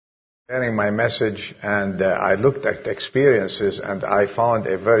Sharing my message, and I looked at experiences, and I found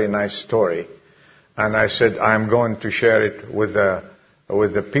a very nice story. And I said, I'm going to share it with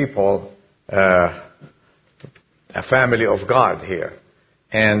the people, a family of God here.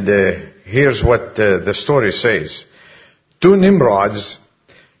 And here's what the story says. Two Nimrods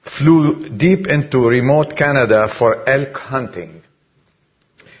flew deep into remote Canada for elk hunting.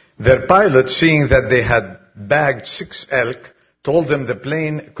 Their pilot, seeing that they had bagged 6 elk, told them the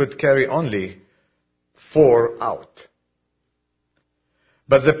plane could carry only 4 out.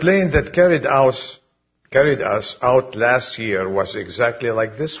 But the plane that carried us out last year was exactly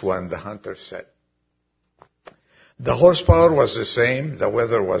like this one, the hunter said. The horsepower was the same, the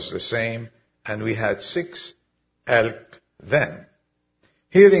weather was the same, and we had 6 elk then.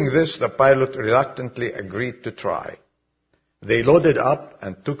 Hearing this, the pilot reluctantly agreed to try. They loaded up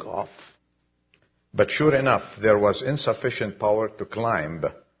and took off. But sure enough, there was insufficient power to climb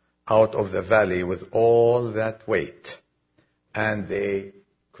out of the valley with all that weight. And they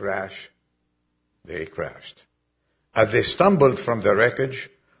crashed. As they stumbled from the wreckage,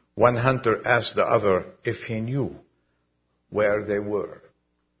 one hunter asked the other if he knew where they were.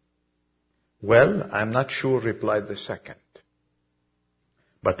 Well, I'm not sure, replied the second.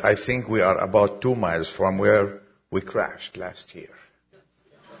 But I think we are about 2 miles from where we crashed last year.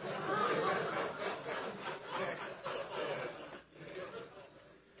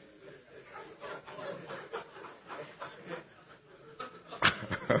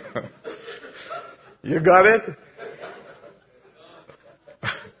 You got it?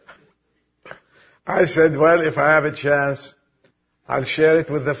 I said, well, if I have a chance, I'll share it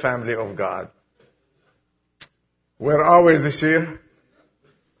with the family of God. Where are we this year?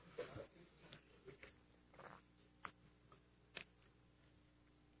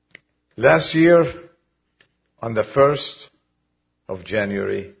 Last year, on the 1st of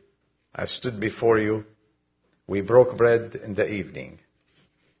January, I stood before you. We broke bread in the evening.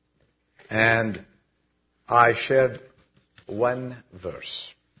 And I shared one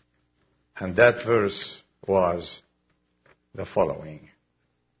verse. And that verse was the following.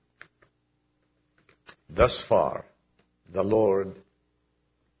 Thus far, the Lord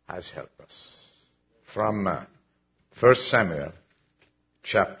has helped us. From 1 Samuel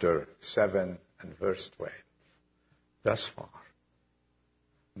chapter 7 and verse 12. Thus far,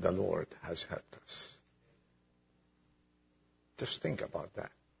 the Lord has helped us. Just think about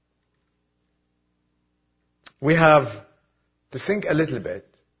that. We have to think a little bit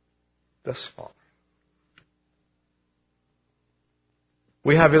thus far.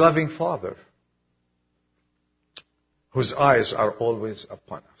 We have a loving Father whose eyes are always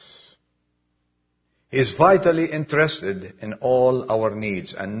upon us. He is vitally interested in all our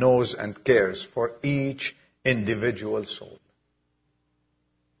needs and knows and cares for each individual soul.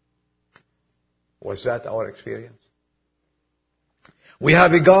 Was that our experience? We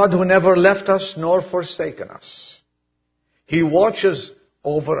have a God who never left us nor forsaken us. He watches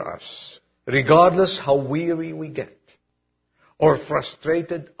over us, regardless how weary we get or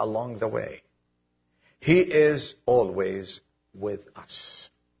frustrated along the way. He is always with us.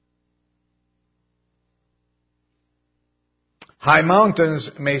 High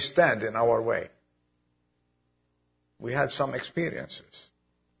mountains may stand in our way. We had some experiences.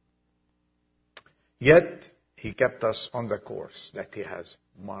 Yet, He kept us on the course that He has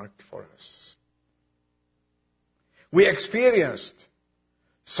marked for us. We experienced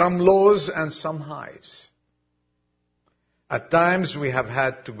some lows and some highs. At times we have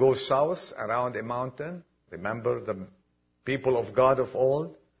had to go south around a mountain, remember the people of God of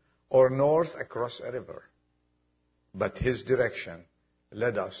old, or north across a river. But His direction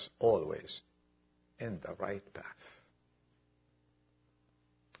led us always in the right path.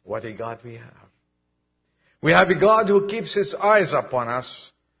 What a God we have. We have a God who keeps His eyes upon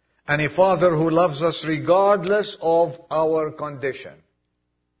us, and a Father who loves us regardless of our condition.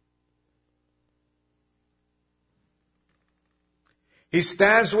 He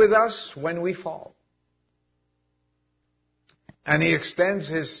stands with us when we fall. And He extends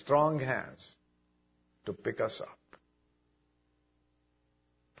His strong hands to pick us up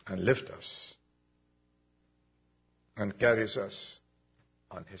and lift us and carries us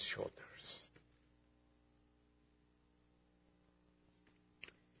on His shoulders.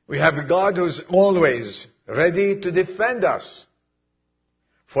 We have a God who's always ready to defend us.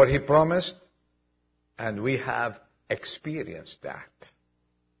 For He promised, and we have experienced that.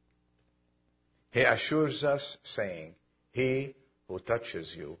 He assures us, saying, He who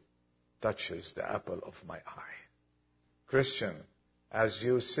touches you touches the apple of my eye. Christian, as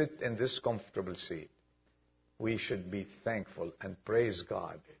you sit in this comfortable seat, we should be thankful and praise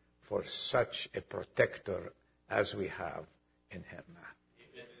God for such a protector as we have in Him.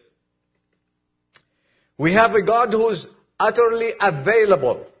 We have a God who's utterly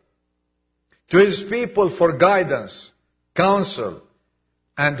available to His people for guidance, counsel,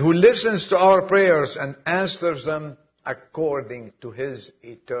 and who listens to our prayers and answers them according to His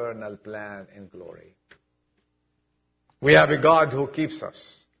eternal plan in glory. We have a God who keeps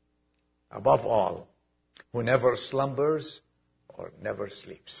us, above all, who never slumbers or never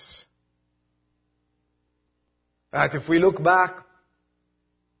sleeps. That if we look back,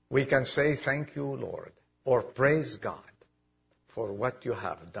 we can say, thank you, Lord, or praise God for what you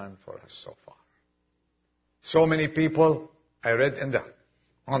have done for us so far. So many people, I read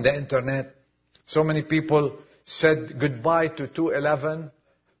on the internet, so many people said goodbye to 211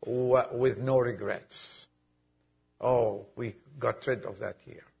 with no regrets. Oh, we got rid of that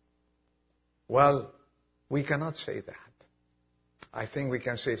year. Well, we cannot say that. I think we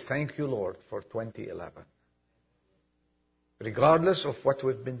can say thank you, Lord, for 2011. Regardless of what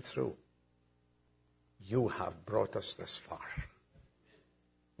we've been through, you have brought us this far.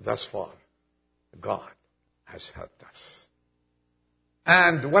 Thus far, God has helped us.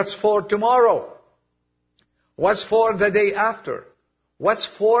 And what's for tomorrow? What's for the day after? What's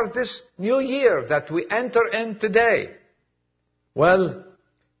for this new year that we enter in today? Well,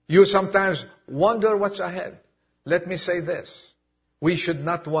 you sometimes wonder what's ahead. Let me say this. We should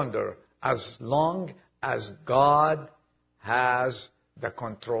not wonder as long as God has the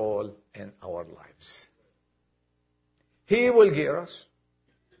control in our lives. He will gear us.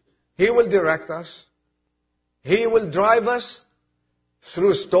 He will direct us. He will drive us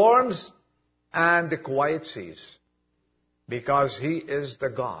through storms and the quiet seas. Because He is the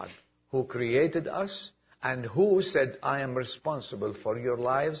God who created us and who said, I am responsible for your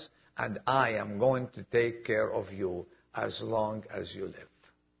lives and I am going to take care of you as long as you live.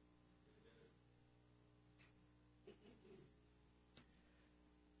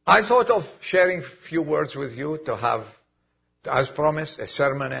 I thought of sharing a few words with you to have, as promised, a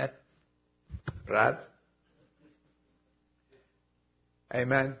sermonette. Brad?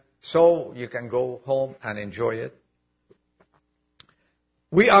 Amen. So you can go home and enjoy it.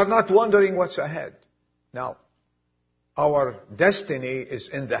 We are not wondering what's ahead. Now, our destiny is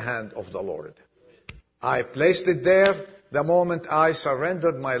in the hand of the Lord. I placed it there the moment I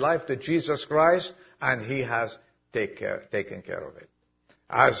surrendered my life to Jesus Christ, and He has taken care of it.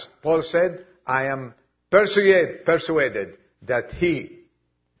 As Paul said, I am persuaded that He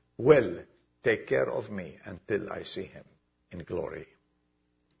will take care of me until I see Him in glory.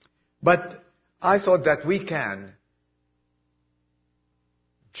 But I thought that we can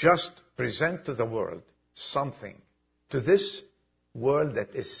just present to the world something, to this world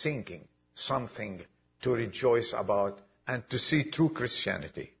that is sinking, something to rejoice about and to see true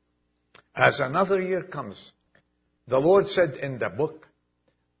Christianity. As another year comes, the Lord said in the book,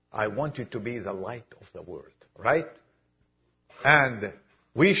 I want you to be the light of the world, right? And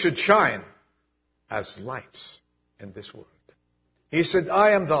we should shine as lights in this world. He said,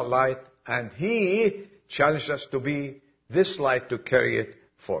 I am the light, and He challenged us to be this light, to carry it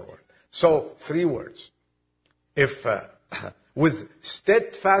forward. So, 3 words. If with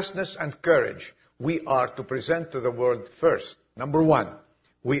steadfastness and courage, we are to present to the world first. Number 1,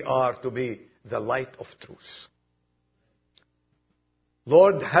 we are to be the light of truth.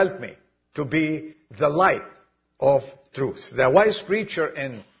 Lord, help me to be the light of truth. The wise preacher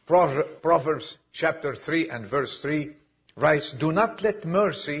in Proverbs chapter 3 and verse 3 writes, do not let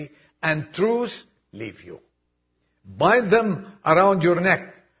mercy and truth leave you. Bind them around your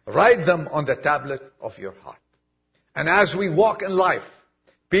neck. Write them on the tablet of your heart. And as we walk in life,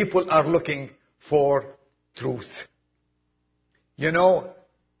 people are looking for truth. You know,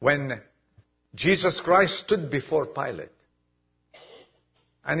 when Jesus Christ stood before Pilate,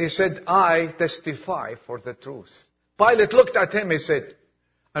 and He said, I testify for the truth. Pilate looked at Him, he said,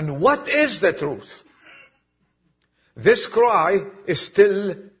 and what is the truth? This cry is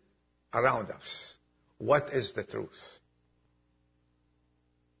still around us. What is the truth?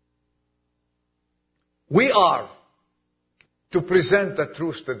 We are to present the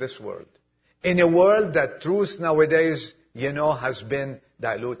truth to this world. In a world that truth nowadays, has been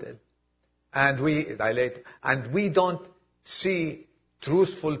diluted. And we don't see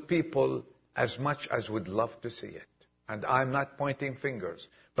truthful people as much as we'd love to see it. And I'm not pointing fingers,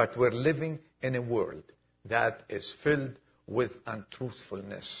 but we're living in a world that is filled with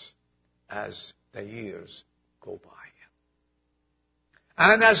untruthfulness as the years go by.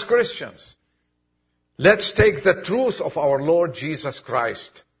 And as Christians, let's take the truth of our Lord Jesus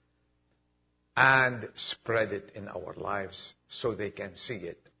Christ and spread it in our lives so they can see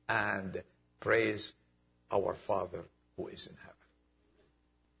it and praise our Father who is in heaven.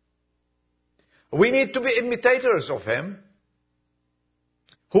 We need to be imitators of Him,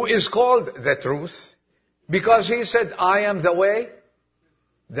 who is called the truth, because He said, I am the way,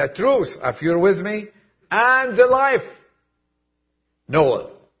 the truth, if you're with me, and the life. No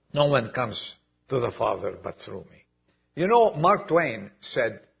one comes to the Father but through me. You know, Mark Twain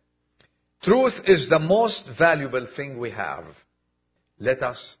said, truth is the most valuable thing we have. Let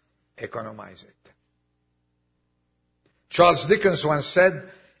us economize it. Charles Dickens once said,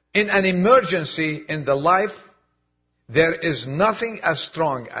 in an emergency in the life, there is nothing as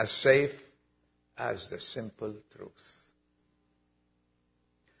strong, as safe, as the simple truth.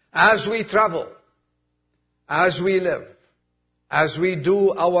 As we travel, as we live, as we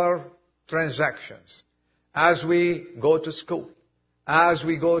do our transactions, as we go to school, as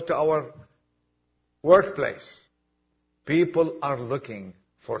we go to our workplace, people are looking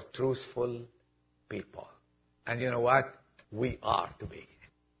for truthful people. And you know what? We are to be.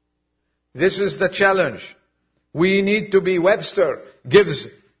 This is the challenge. We need to be. Webster gives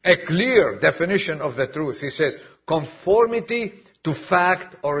a clear definition of the truth. He says, conformity to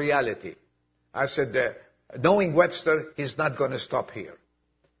fact or reality. I said, knowing Webster, he's not going to stop here.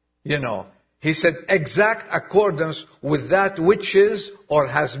 You know, he said, exact accordance with that which is or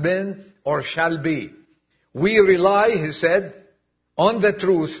has been or shall be. We rely, he said, on the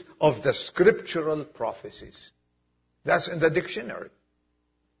truth of the scriptural prophecies. That's in the dictionary.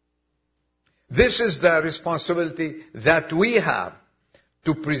 This is the responsibility that we have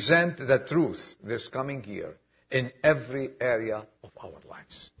to present the truth this coming year in every area of our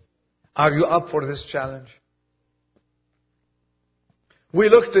lives. Are you up for this challenge? We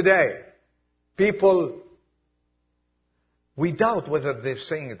look today, people, we doubt whether they're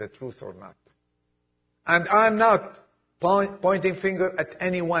saying the truth or not. And I'm not pointing finger at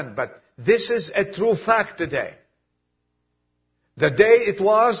anyone, but this is a true fact today. The day it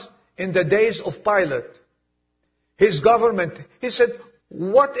was in the days of Pilate, his government, he said,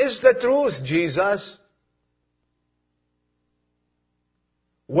 what is the truth, Jesus?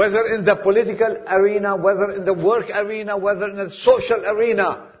 Whether in the political arena, whether in the work arena, whether in the social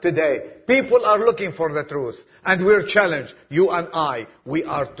arena today, people are looking for the truth. And we're challenged, you and I, we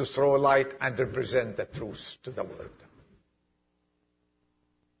are to throw light and represent the truth to the world.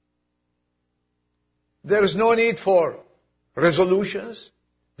 There is no need for resolutions.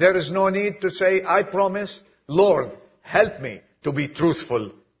 There is no need to say, I promise, Lord, help me to be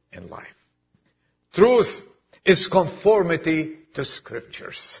truthful in life. Truth is conformity to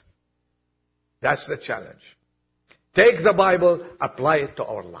scriptures. That's the challenge. Take the Bible, apply it to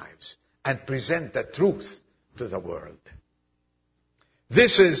our lives, and present the truth to the world.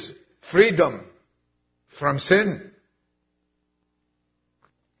 This is freedom from sin.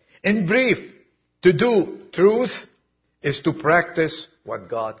 In brief, to do truth is to practice what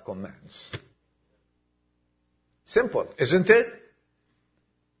God commands. Simple, isn't it?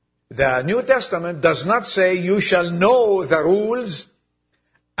 The New Testament does not say you shall know the rules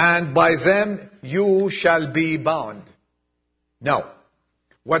and by them you shall be bound. No.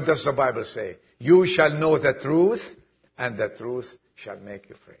 What does the Bible say? You shall know the truth and the truth shall make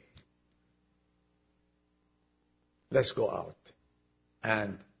you free. Let's go out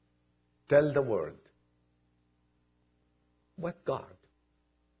and tell the world what God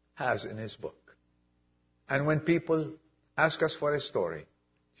has in His book. And when people ask us for a story,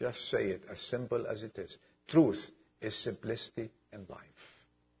 just say it as simple as it is. Truth is simplicity in life.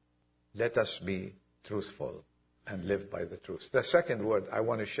 Let us be truthful and live by the truth. The second word I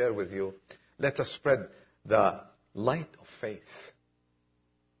want to share with you, let us spread the light of faith.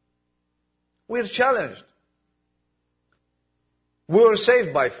 We're challenged. We were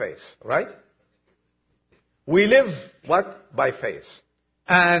saved by faith, right? We live, what? By faith.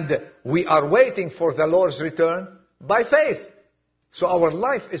 And we are waiting for the Lord's return by faith. So our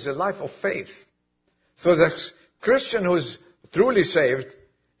life is a life of faith. So the Christian who's truly saved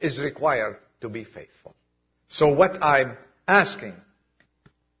is required to be faithful. So what I'm asking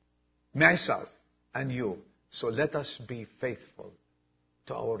myself and you, so let us be faithful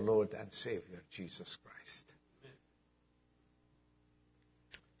to our Lord and Savior, Jesus Christ.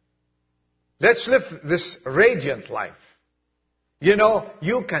 Let's live this radiant life. You know,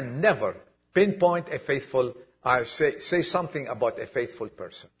 you can never pinpoint a faithful, say something about a faithful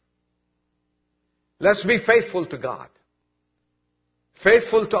person. Let's be faithful to God.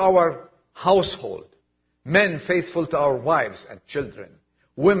 Faithful to our household. Men faithful to our wives and children.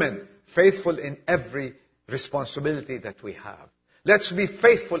 Women faithful in every responsibility that we have. Let's be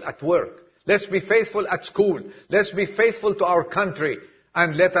faithful at work. Let's be faithful at school. Let's be faithful to our country.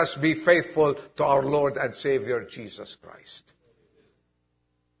 And let us be faithful to our Lord and Savior, Jesus Christ.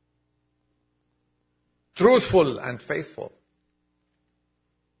 Truthful and faithful.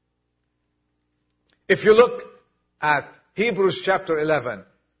 If you look at Hebrews chapter 11,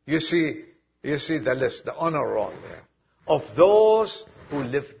 you see the list, the honor roll there, of those who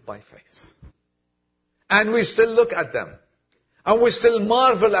lived by faith. And we still look at them. And we still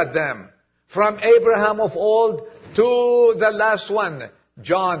marvel at them. From Abraham of old to the last one,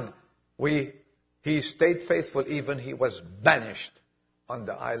 John, he stayed faithful even he was banished on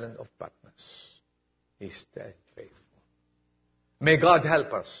the island of Patmos. He stayed faithful. May God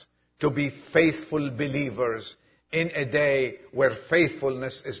help us to be faithful believers in a day where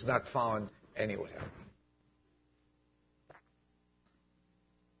faithfulness is not found anywhere.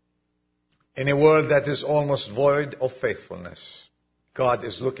 In a world that is almost void of faithfulness, God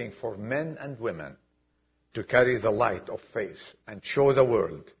is looking for men and women to carry the light of faith and show the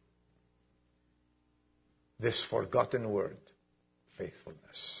world this forgotten word,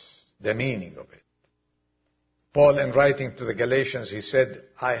 faithfulness, the meaning of it. Paul, in writing to the Galatians, he said,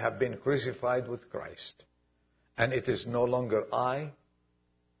 I have been crucified with Christ, and it is no longer I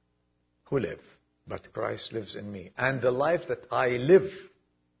who live, but Christ lives in me. And the life that I live,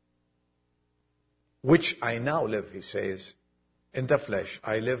 which I now live, he says, in the flesh,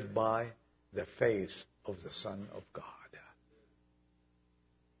 I live by the faith of the Son of God.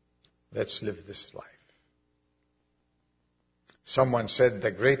 Let's live this life. Someone said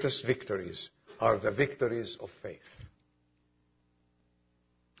the greatest victories are the victories of faith.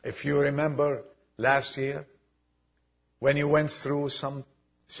 If you remember last year, when you went through some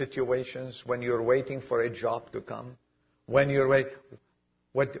situations, when you're waiting for a job to come, when you're waiting,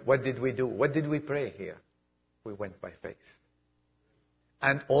 what did we do? What did we pray here? We went by faith.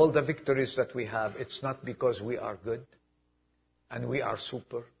 And all the victories that we have, it's not because we are good and we are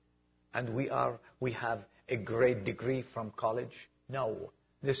super and we have a great degree from college. No,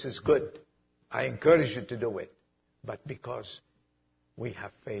 this is good. I encourage you to do it. But because we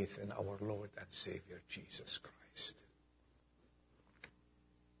have faith in our Lord and Savior, Jesus Christ.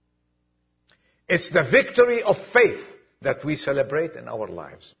 It's the victory of faith that we celebrate in our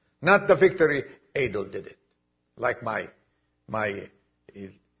lives. Not the victory, Adel did it. Like my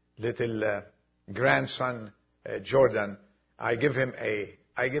little grandson, Jordan, I give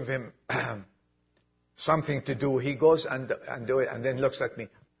him something to do. He goes and do it and then looks at me.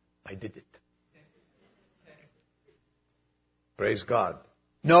 I did it. Praise God.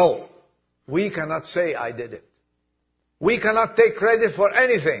 No, we cannot say I did it. We cannot take credit for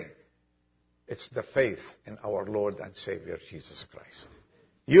anything. It's the faith in our Lord and Savior, Jesus Christ.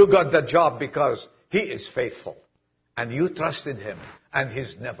 You got the job because He is faithful. And you trusted Him. And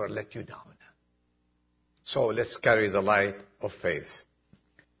He's never let you down. So let's carry the light of faith.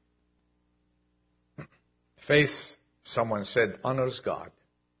 Faith, someone said, honors God.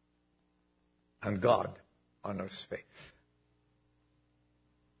 And God honors faith.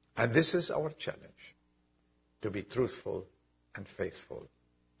 And this is our challenge. To be truthful and faithful.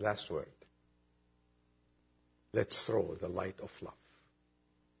 Last word. Let's throw the light of love.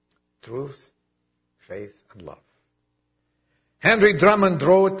 Truth, faith, and love. Henry Drummond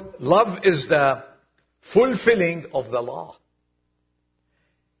wrote, love is the fulfilling of the law.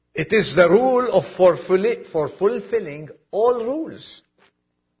 It is the rule for fulfilling all rules.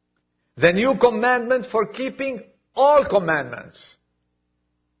 The new commandment for keeping all commandments.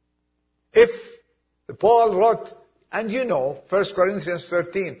 If Paul wrote, and you know, 1 Corinthians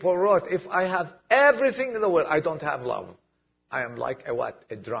 13, Paul wrote, if I have everything in the world, I don't have love. I am like a what?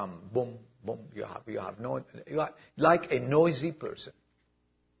 A drum. Boom, boom. You are like a noisy person.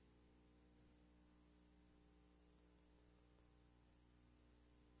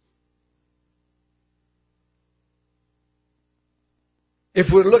 If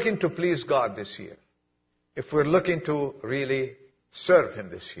we're looking to please God this year, if we're looking to really serve Him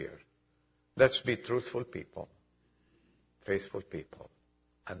this year, let's be truthful people, faithful people,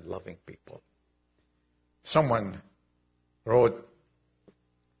 and loving people. Someone wrote,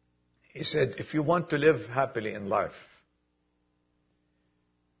 he said, if you want to live happily in life,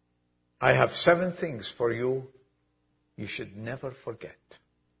 I have 7 things for you should never forget.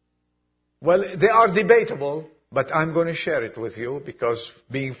 Well, they are debatable, but I'm going to share it with you because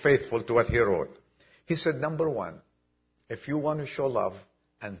being faithful to what he wrote. He said, number 1, if you want to show love,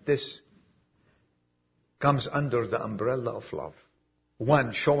 and this comes under the umbrella of love.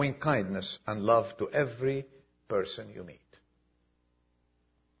 1, showing kindness and love to every person you meet.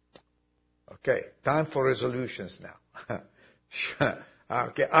 Okay, time for resolutions now.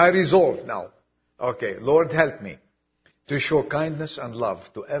 Okay, I resolve now. Okay, Lord help me to show kindness and love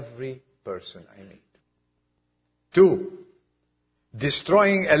to every person I meet. 2,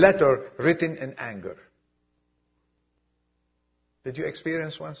 destroying a letter written in anger. Did you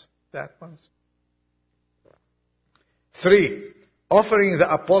experience that once? 3, offering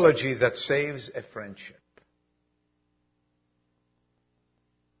the apology that saves a friendship.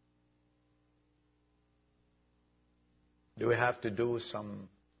 Do we have to do some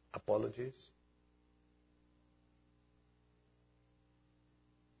apologies?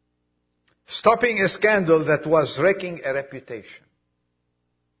 Stopping a scandal that was wrecking a reputation.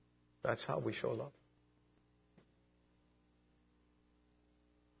 That's how we show love.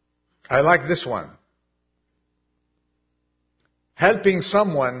 I like this one. Helping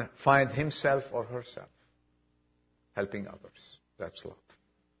someone find himself or herself. Helping others. That's love.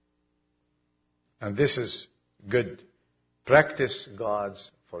 And this is good. Practice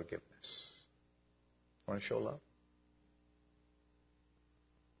God's forgiveness. Want to show love?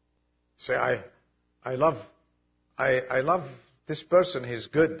 Say, I love this person. He's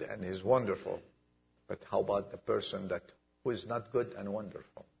good and he's wonderful. But how about the person who is not good and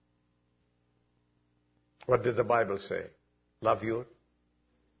wonderful? What did the Bible say? Love your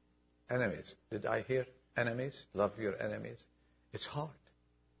enemies. Did I hear enemies? Love your enemies. It's hard.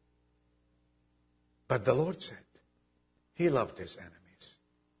 But the Lord said, He loved His enemies.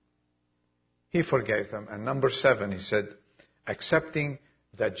 He forgave them. And number 7, He said, accepting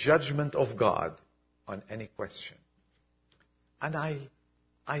the judgment of God on any question. And I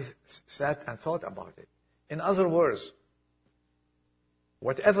sat and thought about it. In other words,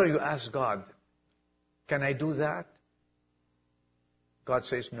 whatever you ask God, can I do that? God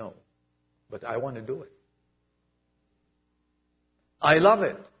says no, but I want to do it. I love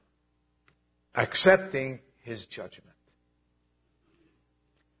it. Accepting His judgment.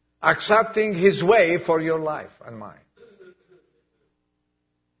 Accepting His way for your life and mine.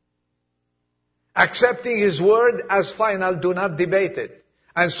 Accepting His word as final, do not debate it.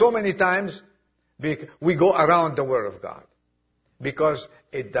 And so many times we go around the word of God because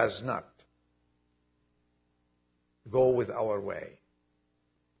it does not go with our way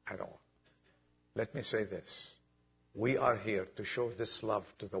at all. Let me say this. We are here to show this love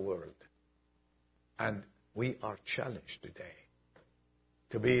to the world. And we are challenged today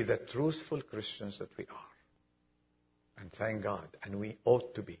to be the truthful Christians that we are. And thank God. And we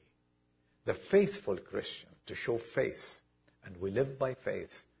ought to be the faithful Christian, to show faith. And we live by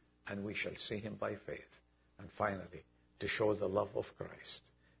faith, and we shall see Him by faith. And finally, to show the love of Christ,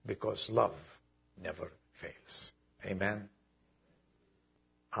 because love never fails. Amen.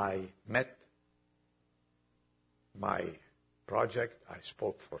 I met my project. I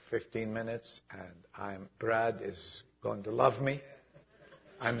spoke for 15 minutes, and Brad is going to love me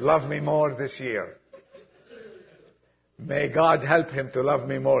and love me more this year. May God help him to love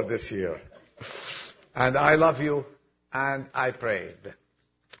me more this year. And I love you, and I pray that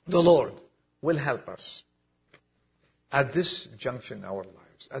the Lord will help us at this junction in our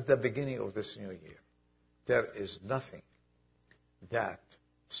lives, at the beginning of this new year. There is nothing that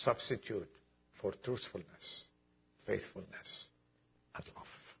substitute for truthfulness, faithfulness, and love.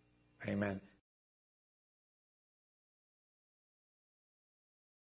 Amen.